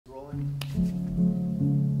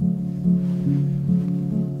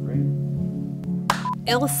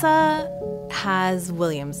Ilsa has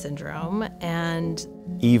Williams syndrome, and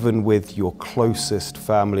even with your closest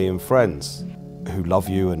family and friends who love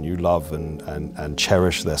you and you love and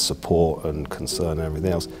cherish their support and concern and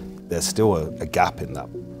everything else, there's still a gap in that.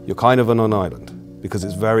 You're kind of on an island because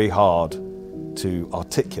it's very hard to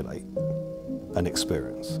articulate an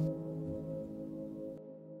experience.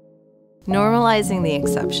 Normalizing the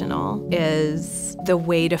exceptional is the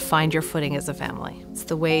way to find your footing as a family. It's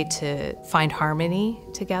the way to find harmony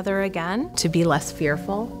together again, to be less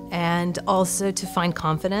fearful, and also to find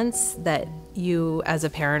confidence that you as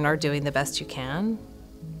a parent are doing the best you can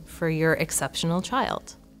for your exceptional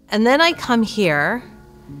child. And then I come here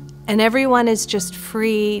and everyone is just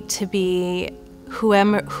free to be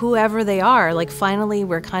whoever they are. Like finally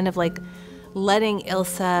we're kind of like letting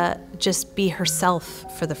Ilsa just be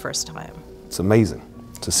herself for the first time. It's amazing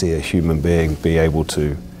to see a human being be able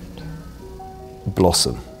to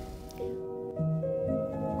blossom